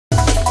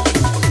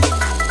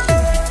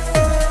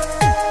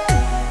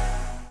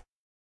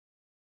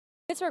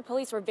Pittsburgh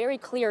police were very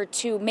clear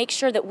to make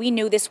sure that we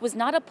knew this was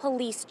not a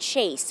police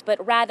chase,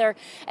 but rather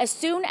as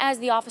soon as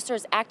the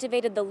officers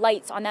activated the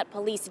lights on that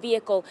police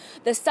vehicle,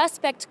 the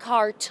suspect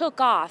car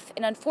took off.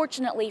 And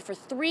unfortunately for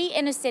 3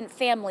 innocent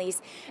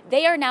families,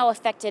 they are now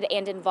affected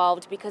and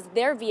involved because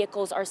their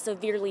vehicles are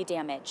severely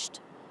damaged.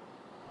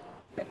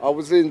 I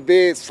was in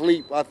bed,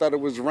 sleep. I thought it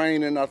was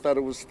raining. I thought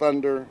it was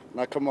thunder.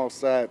 And I come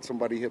outside,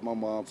 somebody hit my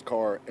mom's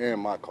car and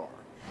my car.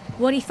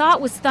 What he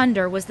thought was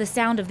thunder was the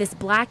sound of this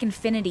black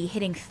Infiniti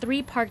hitting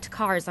 3 parked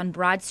cars on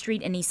Broad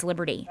Street in East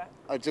Liberty.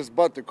 I just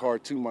bought the car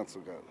 2 months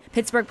ago.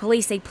 Pittsburgh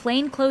police say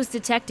plainclothes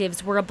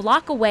detectives were a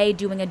block away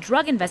doing a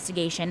drug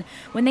investigation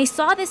when they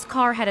saw this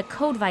car had a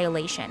code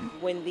violation.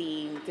 When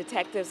the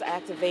detectives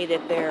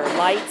activated their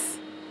lights,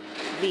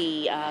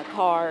 the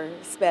car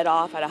sped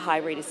off at a high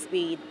rate of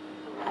speed.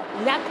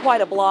 Not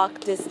quite a block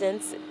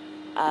distance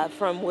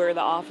from where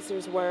the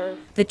officers were.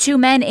 The 2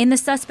 men in the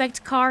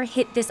suspect car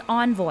hit this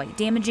Envoy,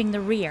 damaging the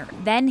rear,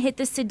 then hit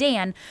the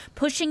sedan,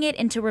 pushing it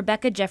into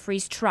Rebecca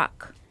Jeffries'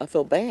 truck. I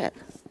feel bad.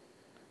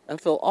 I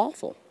feel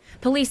awful.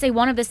 Police say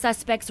one of the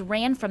suspects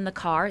ran from the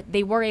car.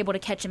 They were able to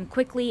catch him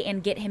quickly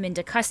and get him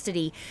into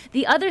custody.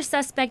 The other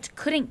suspect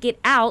couldn't get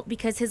out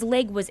because his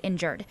leg was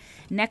injured.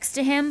 Next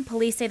to him,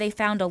 police say they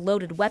found a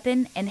loaded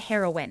weapon and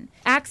heroin.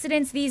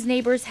 Accidents these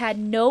neighbors had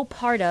no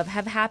part of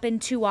have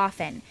happened too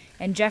often,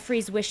 and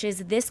Jeffries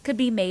wishes this could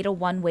be made a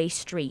one-way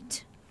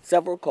street.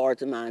 Several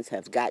cars of mine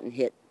have gotten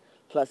hit,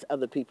 plus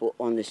other people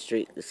on the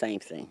street, the same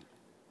thing.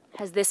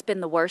 Has this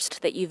been the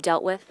worst that you've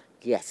dealt with?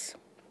 Yes.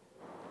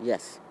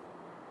 Yes.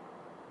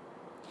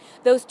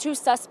 Those 2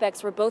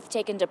 suspects were both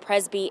taken to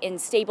Presby in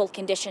stable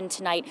condition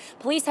tonight.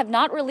 Police have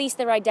not released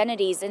their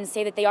identities and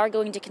say that they are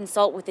going to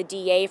consult with the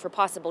DA for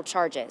possible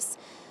charges.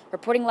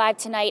 Reporting live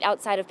tonight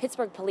outside of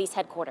Pittsburgh Police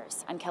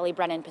Headquarters, I'm Kelly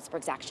Brennan,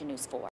 Pittsburgh's Action News 4.